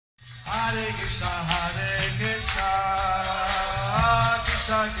Hare Krishna,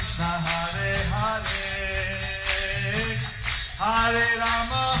 Krishna Krishna, Hare Hare, Hare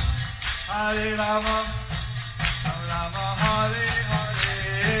Rama, Rama Rama, Hare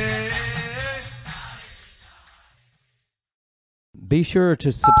Hare. Be sure to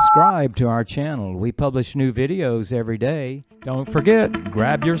subscribe to our channel. We publish new videos every day. Don't forget,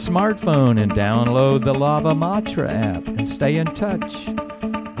 grab your smartphone and download the Lava Matra app and stay in touch.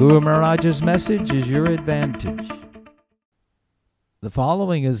 Guru Maharaj's message is your advantage. The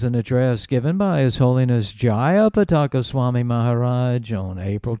following is an address given by His Holiness Jayapataka Swami Maharaj on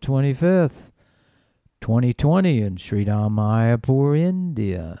April 25th, 2020 in Sri Mayapur,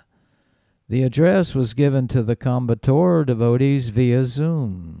 India. The address was given to the Coimbatore Devotees via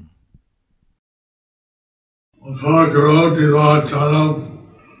Zoom.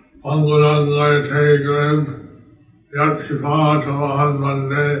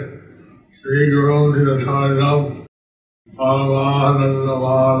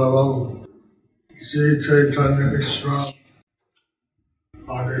 Sri Chaitanya Ishwar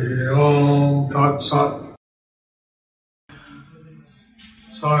Hare Om Tat Sat.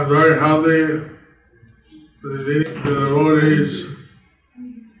 So I'm very happy to meet the devotees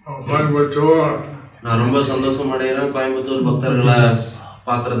of Coimbatore. நான் ரொம்ப சந்தோஷம் அடைகிறேன் கோயம்புத்தூர் பக்தர்களை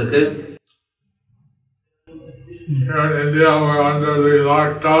பார்க்கறதுக்கு. Here in India we're under the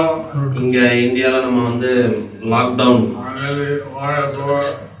lockdown. இங்க இந்தியால நம்ம வந்து லாக்டவுன்.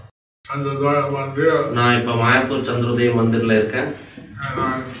 நான் இப்ப மாயாப்பூர் சந்திரோதய மந்திர்ல இருக்கேன்.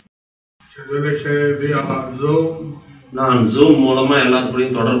 நான் ஜூம் மூலமா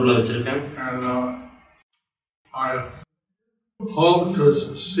எல்லாத்துக்கூடயும் தொடர்புல வச்சிருக்கேன்.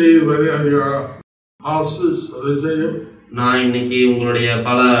 நான் இன்னைக்கு உங்களுடைய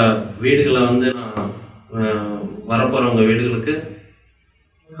பல வீடுகளை வந்து நான் வரப்போறேன் உங்க வீடுகளுக்கு.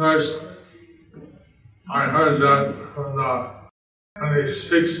 First, I heard that from the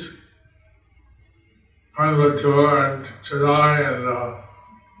 26th Coimbatore and Chennai and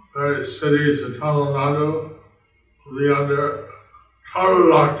various cities of Tamil Nadu will be under total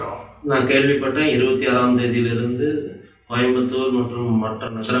lockdown. நான் கேள்விப்பட்டேன் 26ஆம் தேதியிலிருந்து கோயம்புத்தூர் மற்றும் மற்ற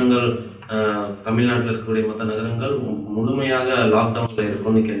நகரங்கள் தமிழ்நாட்டில் இருக்கக்கூடிய மற்ற நகரங்கள் முழுமையாக லாக்டவுன்ல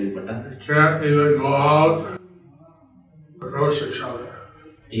இருக்கும்னு கேள்விப்பட்டேன்.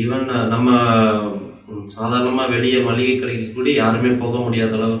 ஈவன் நம்ம சாதாரணமா வெளியே மளிகை கடைக்கு கூட யாருமே போக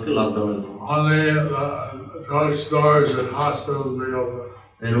முடியாத அளவுக்கு லாக்டவுன் இருக்கும்.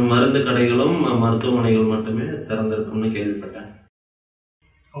 வெறும் மருந்து கடைகளும் மருத்துவமனைகள் மட்டுமே திறந்திருக்கும்னு கேள்விப்பட்டேன்.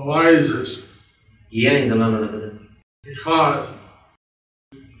 ஏன் இதெல்லாம் நடக்குது? Because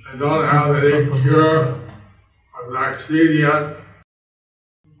I don't have any cure or vaccine yet,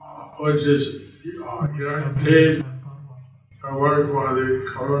 which is guaranteed to work for the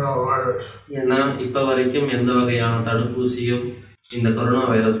coronavirus. ஏன்னா இப்ப வரைக்கும் எந்த வகையான தடுப்பூசியும் இந்த கொரோனா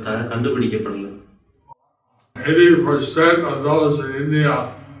வைரஸ்க்காக கண்டுபிடிக்கப்படல. 80% of those in India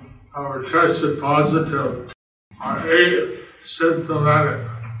who are tested positive are asymptomatic.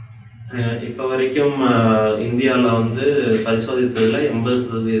 இப்ப வரைக்கும் இந்தியாவில் வந்து பரிசோதித்ததுல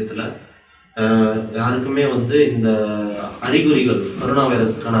 80% யாருக்குமே வந்து இந்த அறிகுறிகள் கொரோனா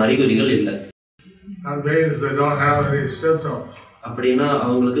வைரஸுக்கான அறிகுறிகள் இல்லை. அப்படின்னா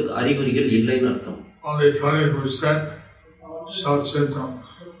அவங்களுக்கு அறிகுறிகள் இல்லைன்னு அர்த்தம்.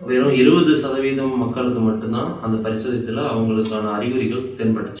 வெறும் 20% மக்களுக்கு மட்டும்தான் அந்த பரிசோதித்துல அவங்களுக்கான அறிகுறிகள்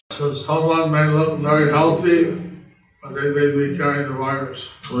தென்பட்டுச்சு.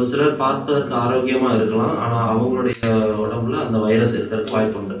 ஒரு சிலர் பார்ப்பதற்கு ஆரோக்கியமா இருக்கலாம், ஆனா அவங்களுடைய உடம்புல அந்த வைரஸ் இருக்கிறதுக்கு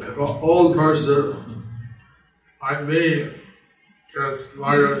வாய்ப்பு உண்டு.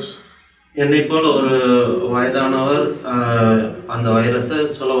 என்னை போல ஒரு வயதானவர் அந்த வைரஸை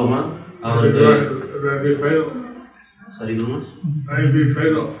சுலபமா அவருக்கு சரி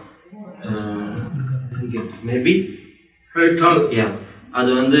மேபி அது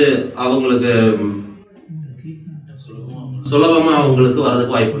வந்து அவங்களுக்கு சுலபமா அவங்களுக்கு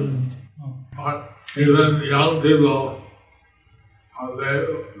வரதுக்கு வாய்ப்பு இல்லை.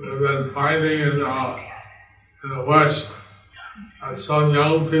 In the West, and some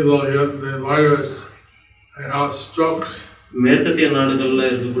young people get the virus, they have strokes. மேற்கத்திய நாடுகளில்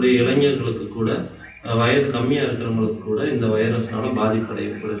இருக்கக்கூடிய இளைஞர்களுக்கு கூட வயது கம்மியா இருக்கிறவங்களுக்கு கூட இந்த வைரஸ்னால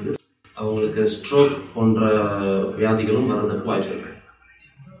பாதிப்படையப்படுது. அவங்களுக்கு ஸ்ட்ரோக் போன்ற வியாதிகளும் வரதுக்கு வாய்ப்பு இருக்கு.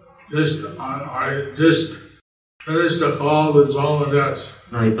 I just finished a call with Bangladesh.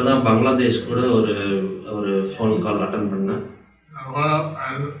 நான் இப்பதான் பங்களாதேஷ் கூட ஒரு ஃபோன் கால் அட்டெண்ட் பண்ணேன்.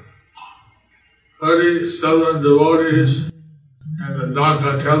 And 37 devotees in the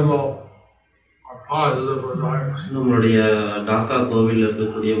Dhaka temple are positive virus. நம்மளுடைய டாக்கா கோவில்ல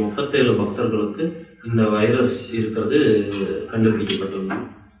இருக்கக்கூடிய 37 பக்தர்களுக்கு இந்த வைரஸ் இருக்கிறது கண்டுபிடிக்கப்பட்டுள்ளது.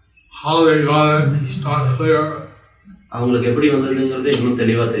 How they got it, it's not clear. அவங்களுக்கு எப்படி வந்ததுங்கிறது இன்னும்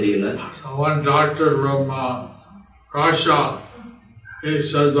தெளிவா தெரியல. So one doctor from Russia, he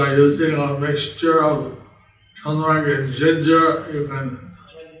said by using a mixture of turmeric and ginger, you can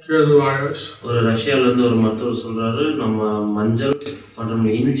cure the virus. ஒரு ரஷ்யால இருந்து ஒரு மருத்துவர் சொல்றாரு, நம்ம மஞ்சள் மற்றும்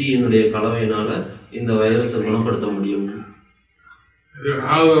இஞ்சியினுடைய கலவையினால இந்த வைரஸை குணப்படுத்த முடியும். If you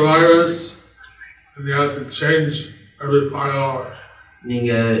have the virus, then you have to change every 5 hours.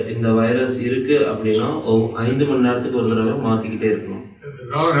 நீங்க இந்த வைரஸ் இருக்கு அப்படின்னா 5 மணி நேரத்துக்கு ஒரு தடவை மாத்திக்கிட்டே இருக்கணும். If you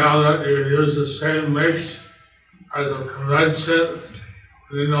don't have that, you can use the same mix as a convention,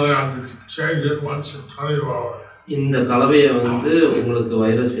 and then you have to change it once in 24 hours. இந்த கலவையை உங்களுக்கு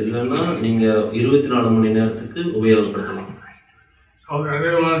வைரஸ் இல்லைன்னா நீங்க 24 மணி நேரத்துக்கு உபயோகப்படுத்தலாம். So if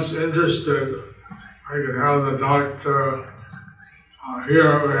anyone's interested, I can have the doctor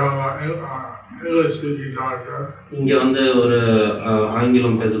here. We have an English-speaking doctor. இங்க ஒரு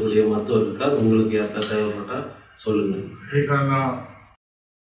ஆங்கிலம் பேசக்கூடிய மருத்துவர் இருக்கார். உங்களுக்கு யாருக்கா தேவைப்பட்டா சொல்லுங்க. He can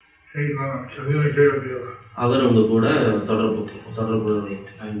communicate with you. அவர் உங்க கூட தொடர்பு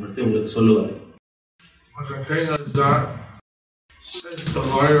பயன்படுத்தி உங்களுக்கு சொல்லுவார். But the thing is that since the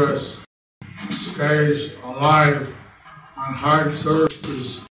virus stays alive on hard surfaces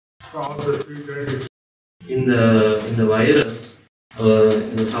for up to 3 days. இந்த வைரஸ்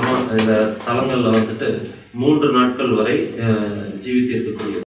இந்த தளங்கள்ல 3 நாட்கள் வரை ஜீவித்து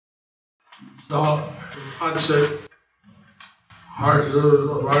இருக்கக்கூடியது. So if you touch it, hard surface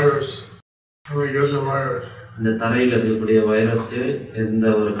of virus, and we get the virus. இந்த தரையில் இருக்கக்கூடிய virus எந்த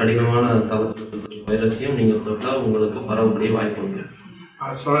ஒரு கடினமான தளத்தில் இருக்கக்கூடிய வைரஸையும் நீங்க தொட்டா உங்களுக்கு பரவக்கூடிய வாய்ப்பு உண்டு.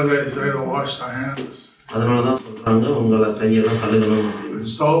 That's why they say to wash the hands. அதனாலதான் சொல்றாங்க உங்களை கையெல்லாம் கழுகணும்.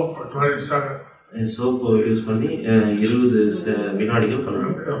 Soap for 20 seconds. Soap use பண்ணி 20 வினாடிகள்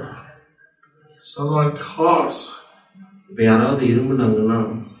கழுவணும். Someone coughs. இப்போ யாராவது இருமுனாங்கன்னா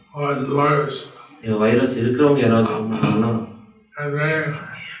வைரஸ் இருக்கிறவங்க யாராவது இருமுனாங்கன்னா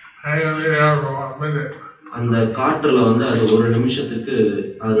அந்த காற்றுல அது 1 நிமிஷத்துக்கு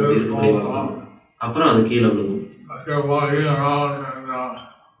அது இருக்கக்கூடிய அப்புறம் அது கீழே விழுகும்.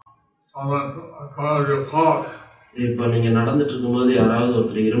 இப்ப நீங்க நடந்துட்டு இருக்கும்போது யாராவது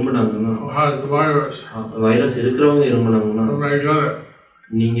ஒருத்தர் இருமுனாங்கன்னா வைரஸ் இருக்கிறவங்க இருமுனாங்கன்னா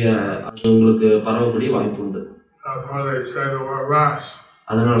நீங்க அது உங்களுக்கு பரவக்கூடிய வாய்ப்பு உண்டு.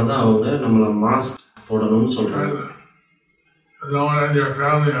 அதனாலதான் அவங்க நம்மள மாஸ்க் போடணும்னு சொல்றாங்க.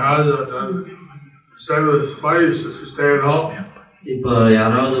 இப்ப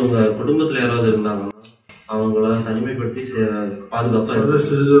யாராவது உங்க குடும்பத்துல யாராவது இருந்தாங்கன்னா அவங்கள தனிமைப்படுத்தி பாதுகாப்பா.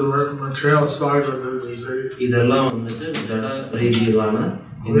 இதெல்லாம் ஜட ரீதியிலான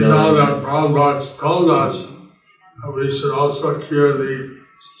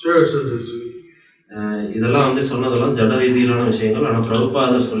இதெல்லாம் சொன்னதெல்லாம் ஜட ரீதியிலான விஷயங்கள். ஆனா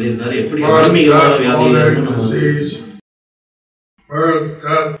பிரபுபாதர் சொல்லியிருக்காரு எப்படி ஆன்மீகமான வியாதி,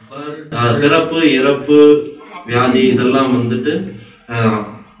 பிறப்பு இறப்பு வியாதி இதெல்லாம்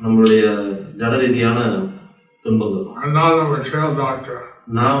நம்மளுடைய ஜட ரீதியான துன்பங்கள்.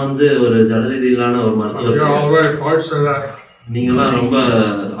 நான் ஒரு ஜட ரீதியிலான ஒரு மருத்துவர். நீங்களாம் ரொம்ப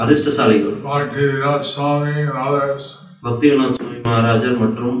அதிர்ஷ்டசாலிகள். பக்தி வினோத் சுவாமி மகாராஜர்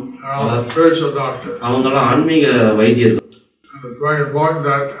மற்றும் அவங்கெல்லாம் ஆன்மீக வைத்தியர்கள்.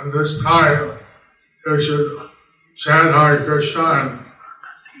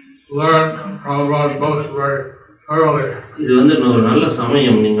 இது ஒரு நல்ல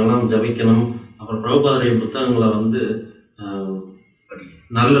சமயம். நீங்கெல்லாம் ஜபிக்கணும். அப்புறம் பிரபுபாதருடைய புத்தகங்களை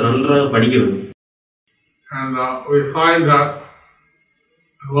நன்றாக படிக்க வேண்டும். And we find that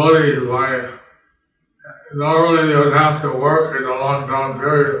devotees, normally they would have to work in a lockdown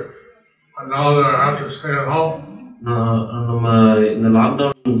period, but now they have to stay at home. நம்ம இந்த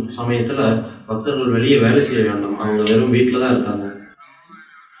லாக்டவுன் சமயத்துல பக்தர்கள் வெளியே வேலை செய்ய வேண்டும். அவங்க வெறும் வீட்டில தான் இருக்காங்க.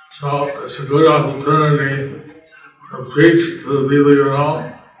 So it's a good opportunity to preach to the people you know.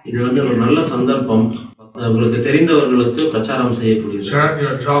 இது ஒரு நல்ல சந்தர்ப்பம் உங்களுக்கு தெரிந்தவர்களுக்கு பிரச்சாரம் செய்யக்கூடியது.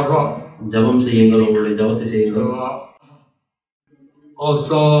 ஜபம் செய்யுங்கள், உங்களுடைய ஜபத்தை செய்யுங்கள்.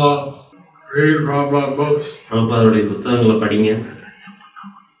 Also read Prabhupada books. பிரபுபாதருடைய புத்தகங்களை படிங்க.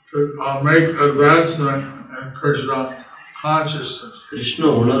 To make advancement in Krishna consciousness. Krishna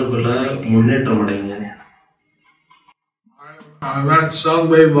உணர்வுல முன்னேற்றம் அடைங்க. I met some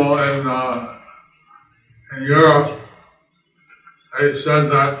people in Europe. They said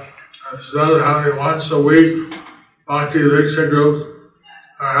that instead of having once a week, Bhakti Diksha groups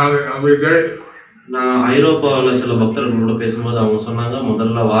are having every day. நான் ஐரோப்பாவில் சில பக்தர்களோட பேசும்போது அவங்க சொன்னாங்க,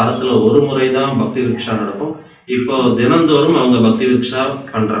 முதல்ல வாரத்துல ஒரு முறை தான் பக்தி விருக்ஷா நடக்கும். இப்போ தினந்தோறும் அவங்க பக்தி விருக்ஷா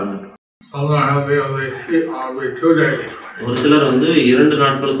பண்றாங்க. ஒரு சிலர் வந்து 2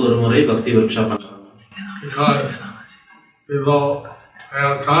 நாட்களுக்கு ஒரு முறை பக்தி விருக்ஷா பண்றாங்க.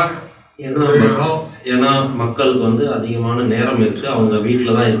 ஏன்னா மக்களுக்கு வந்து அதிகமான நேரம் இருக்கு, அவங்க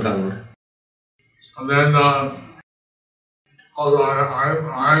வீட்டுல தான் இருக்காங்க.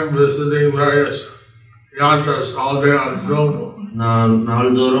 நான்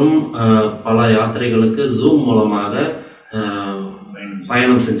நாள்தோறும் பல யாத்திரைகளுக்கு ஜூம் மூலமாக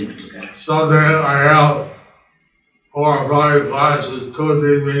பயணம் செஞ்சுக்கிட்டு இருக்கேன்.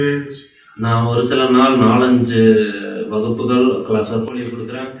 நான் ஒரு சில நாள் 4-5 வகுப்புகள் சொற்பொழிவு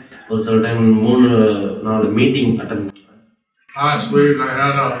கொடுக்குறேன். ஒரு சில டைம் 3-4 மீட்டிங் அட்டெண்ட் பண்றேன். Last week I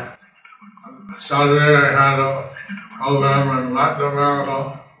had Saturday I had a program in Latin America.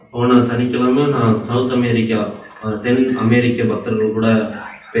 போன சனிக்கிழமை நான் சவுத் அமெரிக்கா, தென் அமெரிக்க பக்தர்கள் கூட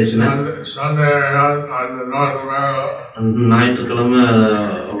பேசினேன். Sunday I had North America. ஞாயிற்றுக்கிழமை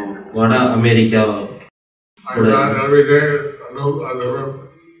வட America. Every day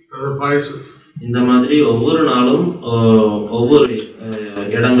other places. இந்த மாதிரி ஒவ்வொரு நாளும் ஒவ்வொரு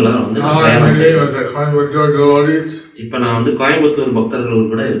இடங்களா வந்து பயணம் செய்றேன். இப்ப நான் வந்து கோயம்புத்தூர் பக்தர்கள்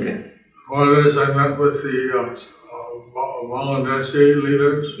கூட இருக்கேன்.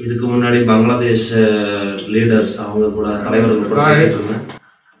 இதுக்கு முன்னாடி பங்களாதேஷ் லீடர்ஸ் அவங்க கூட தலைவர்கள் கூட பேசிட்டு இருந்தேன்.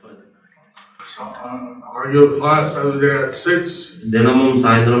 தினமும்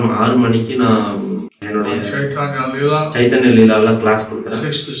சாயந்தரம் 6 மணிக்கு நான் என்னுடைய சைத்தன்ய லீலால கிளாஸ் கொடுக்குறேன்.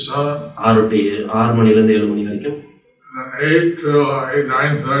 6 மணிலேருந்து 7 மணி வரைக்கும்.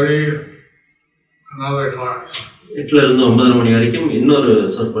 8 இருந்து 9 மணி வரைக்கும் இன்னொரு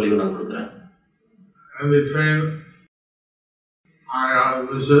சொற்பொழிவு நான் கொடுக்குறேன்.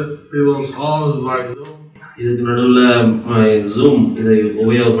 இதுக்கு நடுவுல ஜூம் இதை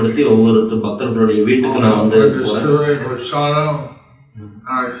உபயோகப்படுத்தி ஒவ்வொரு பக்தர்களுடைய வீட்டுக்கு நான் வந்து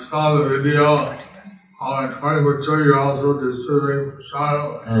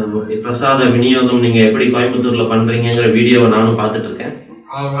பிரசாத விநியோகம் நீங்க எப்படி கோயம்புத்தூர்ல பண்றீங்கிற வீடியோவை நானும் பார்த்துட்டு இருக்கேன்.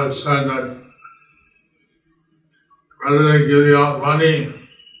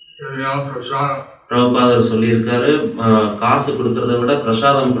 பிரபுபாதர் சொல்லியிருக்காரு, காசு கொடுக்கறத விட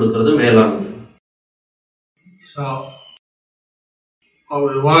பிரசாதம் கொடுக்கறது மேலானது. So, what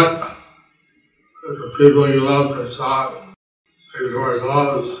we want is the people you love prasad, is where it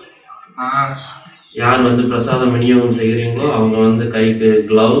loves, mask. யார் வந்து பிரசாதம் விநியோகம் செய்கிறீங்களோ அவங்க வந்து கைக்கு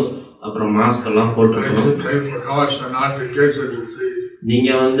கிளவுஸ் அப்புறம் மாஸ்க் எல்லாம் போட்டுக்கணும். நீங்க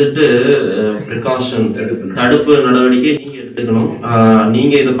வந்துட்டு பிரிகாஷன் தடுப்பு நடவடிக்கை நீங்க எடுத்துக்கணும்.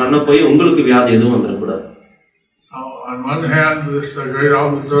 நீங்க இதை பண்ண போய் உங்களுக்கு வியாதி எதுவும் வந்துடக்கூடாது. So on one hand, this is a great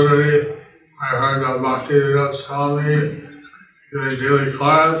opportunity. I heard about Swami doing daily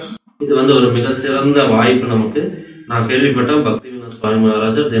class. இது வந்து ஒரு மிக சிறந்த வாய்ப்பு நமக்கு. நான் கேள்விப்பட்டேன் பக்திவினோத் சுவாமி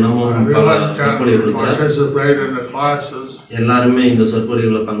மகாராஜர் தினமும் சொற்பொழிவு கொடுக்கிறார். எல்லாருமே இந்த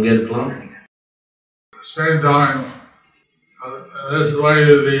சொற்பொழிவுல பங்கேற்கலாம். Same time, this way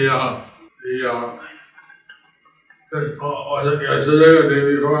yesterday or the day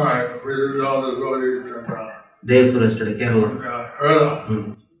before I visited all the devotees in Day Forest Kerala.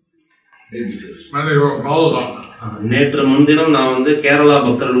 நேற்று முன்தினம் நான் வந்து கேரளா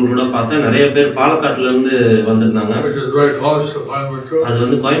பக்தர்கள் கூட பார்த்தேன். நிறைய பேர் பாலக்காட்டுல இருந்து வந்திருந்தாங்க. அது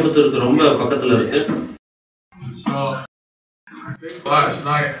வந்து கோயம்புத்தூருக்கு ரொம்ப பக்கத்துல இருக்கு.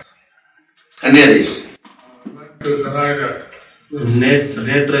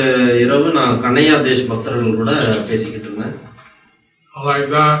 நேற்று இரவு நான் கன்னையா தேஷ் பக்தர்கள் கூட பேசிக்கிட்டு இருந்தேன்.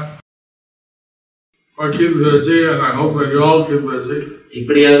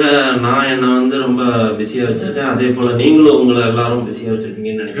 இப்படியாக நான் என்ன வந்து ரொம்ப பிஸியா வச்சிருக்கேன். அதே போல நீங்களும் உங்களை எல்லாரும் பிஸியா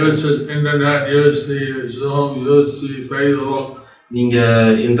வச்சிருக்கீங்கன்னு நினைக்கிறேன். நீங்க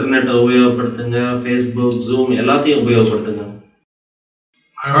இன்டர்நெட்டை உபயோகப்படுத்துங்க, Facebook, Zoom எல்லாத்தையும் உபயோகப்படுத்துங்க.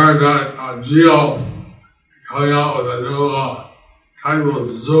 I heard that Geo coming out with a new type of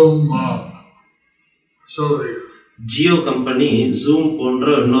Zoom facility. Geo company Zoom போன்ற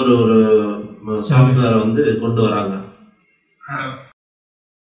இன்னொரு சாஃப்ட்வேர் வந்து கொண்டு வராங்க.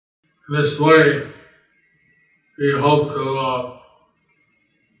 This way, we hope to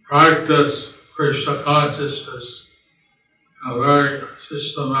practice Krishna consciousness in a very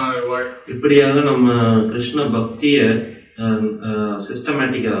systematic way. இப்படியாக நம்ம கிருஷ்ண பக்திய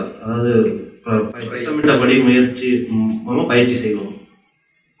சிஸ்டமேட்டிக்கா, அதாவது திட்டமிட்டபடி பயிற்சி செய்வோம்.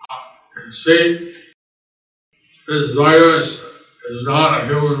 See, this virus is not a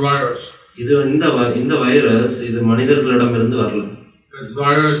human virus. இது இந்த வைரஸ் இது மனிதர்களிடமிருந்து வரல. This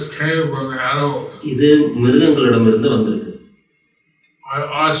virus came from the animals. இது மிருகங்களிடமிருந்து வந்திருக்கு. By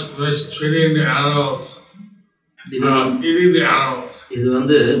us mistreating the animals, eating the animals. இது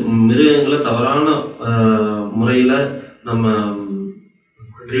வந்து மிருகங்களை தவறான முறையில நம்ம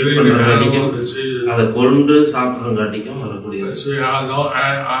அதை கொண்டு சாப்பிட்றங்காட்டிக்கும் வரக்கூடியது.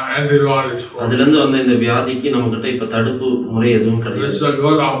 அதுல இருந்து வந்த இந்த வியாதிக்கு நம்ம கிட்ட இப்ப தடுப்பு முறை எதுவும் கிடையாது.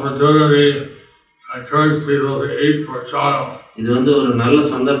 இது வந்து ஒரு நல்ல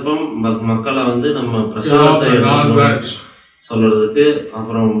சந்தர்ப்பம் மக்களை வந்து நம்ம பிரசாதத்தை சொல்றதுக்கு,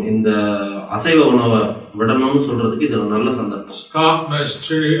 அப்புறம் இந்த அசைவ உணவை விடணும்னு சொல்றதுக்கு இது ஒரு நல்ல சந்தர்ப்பம்.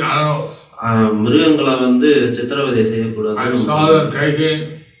 மிருகங்களை வந்து சித்திரவதை செய்யக்கூடாது.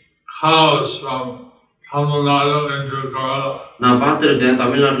 நான் பார்த்திருக்கேன்,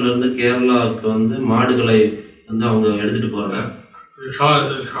 தமிழ்நாட்டில இருந்து கேரளாவுக்கு வந்து மாடுகளை வந்து அவங்க எடுத்துட்டு போறாங்க.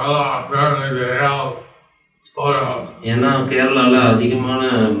 ஏன்னா கேரளால அதிகமான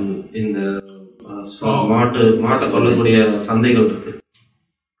இந்த மாட்டை கொள்ளக்கூடிய சந்தைகள் இருக்கு.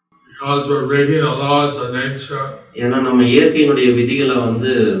 ஏன்னா நம்ம இயற்கையினுடைய விதிகளை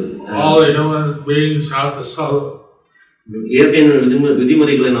வந்து இயற்கையின்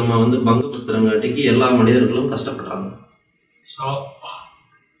விதிமுறைகளை நம்ம வந்து பங்கப்படுத்துறங்காட்டிக்கு எல்லா மனிதர்களும் கஷ்டப்படுறாங்க.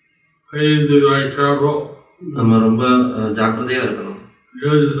 நம்ம ரொம்ப ஜாக்கிரதையா இருக்கணும்.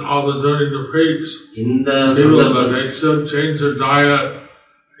 இந்த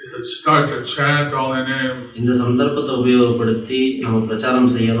இந்த சந்தர்ப்பத்தை உபயோகப்படுத்தி நம்ம பிரச்சாரம்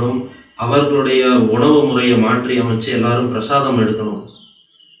செய்யணும். அவர்களுடைய உணவு முறையை மாற்றி அமைச்சு எல்லாரும் பிரசாதம் எடுக்கணும்.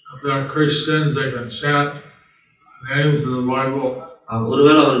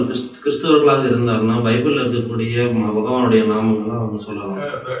 ஒருவேளை அவர் கிறிஸ்தவர்களாக இருந்தாருன்னா பைபிள்ல இருக்கக்கூடிய பகவானுடைய நாமங்களை அவங்க சொல்லலாம்.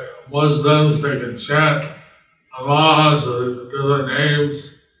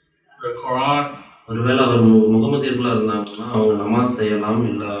 ஒருவேளை அவர் முகமதியர்களா இருந்தாங்கன்னா அவங்க நமாஸ் செய்யலாம்.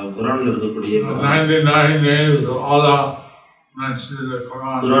 இல்ல குரான்ல இருக்கக்கூடிய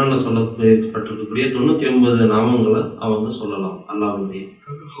குரான்ல சொல்லப்பட்டிருக்கக்கூடிய 99 நாமங்களை அவங்க சொல்லலாம் அல்லாஹ்வுடைய.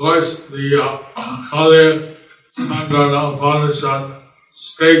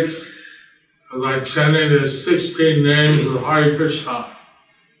 States like chanting the 16 names of Hare Krishna.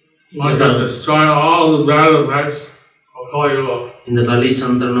 One can destroy all the bad effects of Kali Yuga. இந்த கலி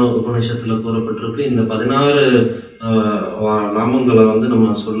சந்திரன உபநிஷத்துல கூறப்பட்டிருக்கு. இந்த 16 நாமங்களை வந்து நம்ம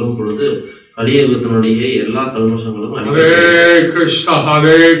சொல்லும் பொழுது கலியுகத்தினுடைய எல்லா கல்மஷங்களும் ஹரே கிருஷ்ணா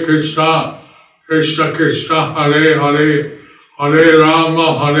ஹரே கிருஷ்ணா கிருஷ்ண கிருஷ்ணா ஹரே ஹரே ஹரே ராம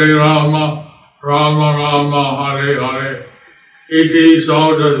ராம ராம ஹரே ஹரே இதி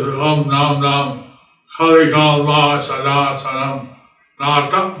சௌதம் நாம் நாம் கலிகால்மா சதா சனம்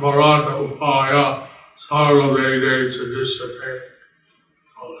நாத பராத உபாய sarvavede chudisate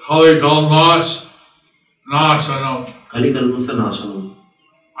kalikalmas nasanam. கலிகல்மச நாசனம்.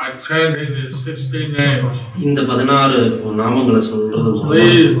 I chanting these 16 names. இந்த 16 நாமங்களை சொல்றது.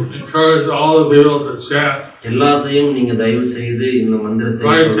 Please encourage all the people to chant. எல்லாத்தையும் நீங்க தயவு செய்து இந்த மந்திரத்தை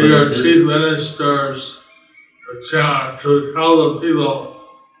write to your chief ministers to chant, to tell the people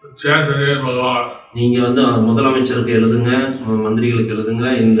to chant the name of God. நீங்க வந்து முதலமைச்சருக்கு எழுதுங்க, மந்திரிகளுக்கு எழுதுங்க,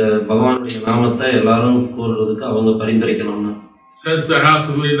 இந்த பகவானுடைய நாமத்தை எல்லாரும் கூறுறதுக்கு அவங்க பரிந்துரைக்கணும்னு. Since they have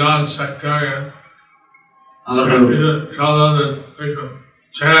to be non-sectarian, tell them that they can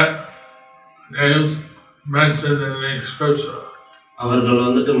chant names mentioned in the scripture. அவர்கள்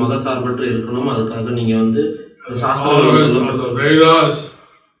வந்துட்டு மதசார்பற்று இருக்கணும். அதுக்காக நீங்க வந்து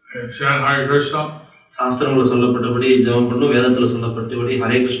சாஸ்திரங்களை சொல்லப்பட்டபடி ஜெபம் பண்ணணும். வேதத்துல சொல்லப்பட்டபடி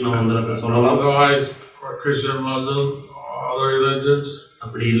ஹரே கிருஷ்ணா மந்திரத்தை சொல்லலாம்.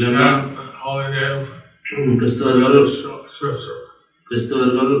 அப்படி இல்லைன்னா கிறிஸ்தவர்கள்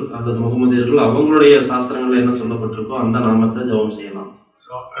அல்லது முகமதியர்கள் அவங்களுடைய சாஸ்திரங்கள்ல என்ன சொல்லப்பட்டிருக்கோ அந்த நாமத்தை ஜெபம் செய்யலாம்.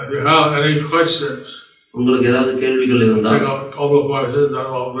 உங்களுக்கு ஏதாவது கேள்விகள் இருந்தால்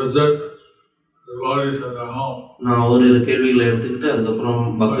நான் ஒரு கேள்விகளை எடுத்துக்கிட்டு அதுக்கப்புறம்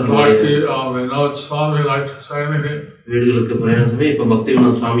வீடுகளுக்கு பிரயாணமே. இப்ப பக்தி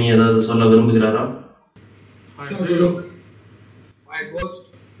வினோத் சுவாமி ஏதாவது சொல்ல விரும்புகிறாரா? My most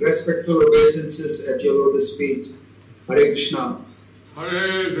respectful obeisances at your lotus feet. Hare Krishna.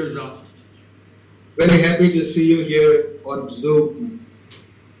 Hare Krishna. Very happy to see you here on Zoom.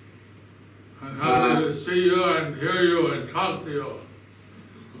 I'm happy to see you and hear you and talk to you.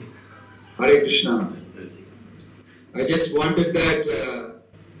 Hare Krishna. I just wanted that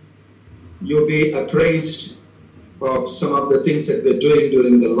you be appraised of some of the things that we're doing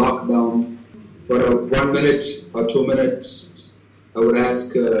during the lockdown. For 1 minute or 2 minutes, I would ask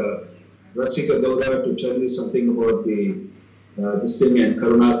Rasika Gowda to tell you something about this thing and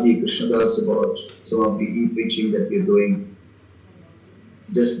Karunati Krishnadas about some of the e-preaching that we're doing.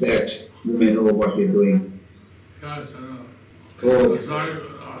 just that you may know what we're doing. Yes, I know. Oh. Sorry,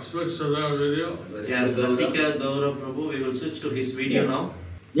 switch to that video. Yes, Rasika Gaura Prabhu, we will switch to his video now.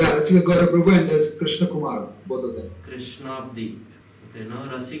 Yeah, Rasika Gaura Prabhu and there's Krishna Kumar, both of them. Krishna Abdi. Okay, now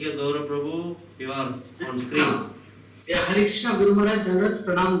Rasika Gaura Prabhu, you are on screen. Yeah, Hare Krishna Guru Maharaj, Dhanraj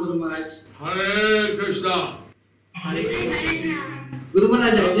Pranam Guru Maharaj. Hare Krishna. Hare Krishna. Guru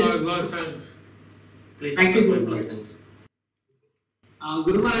Maharaj, I just... Blessings. Please Thank you, accept my Guru blessings.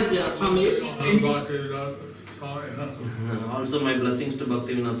 Guru Maharaj, from April... Also my blessings to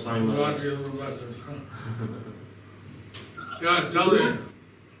Bhaktivinoda Swami Maharaj. Yeah, tell me.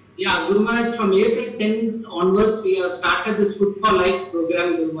 Yeah, Guru Maharaj, from April 10th onwards, we have started this Food for Life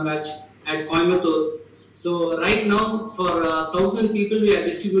program, Guru Maharaj, at Coimbatore. So right now, for 1,000 people, we are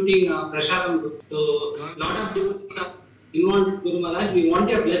distributing prasadam. So lot of devotees are involved, Guru Maharaj. We want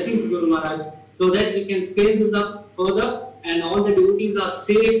your blessings, Guru Maharaj, so that we can scale this up further and all the devotees are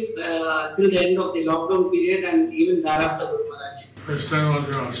safe till the end of the lockdown period and even thereafter, Guru Maharaj. Krishna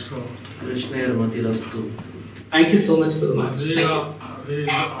Matirastu. Krishna Matirastu. Thank you so much, Guru Maharaj. The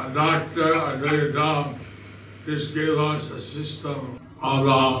doctor, Ajay Dham, just gave us a system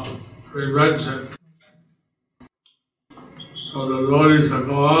of prevention. So the devotees that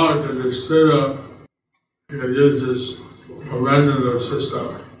go out to distribute, you can use this preventative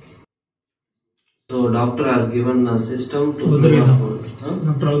system. So doctor has given a system to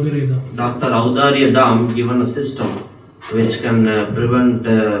Dr. Audarya Dham given a system which can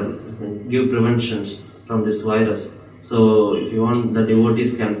give preventions from this virus. So if you want, the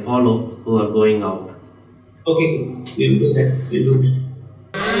devotees can follow who are going out. Okay, we'll do that. We'll do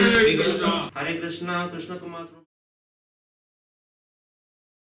that. Hare Krishna, Krishna Kumar.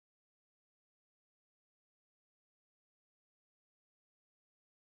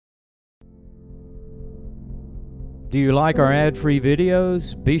 Do you like our ad-free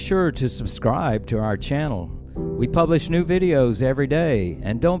videos? Be sure to subscribe to our channel. We publish new videos every day,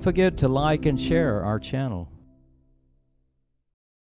 and don't forget to like and share our channel.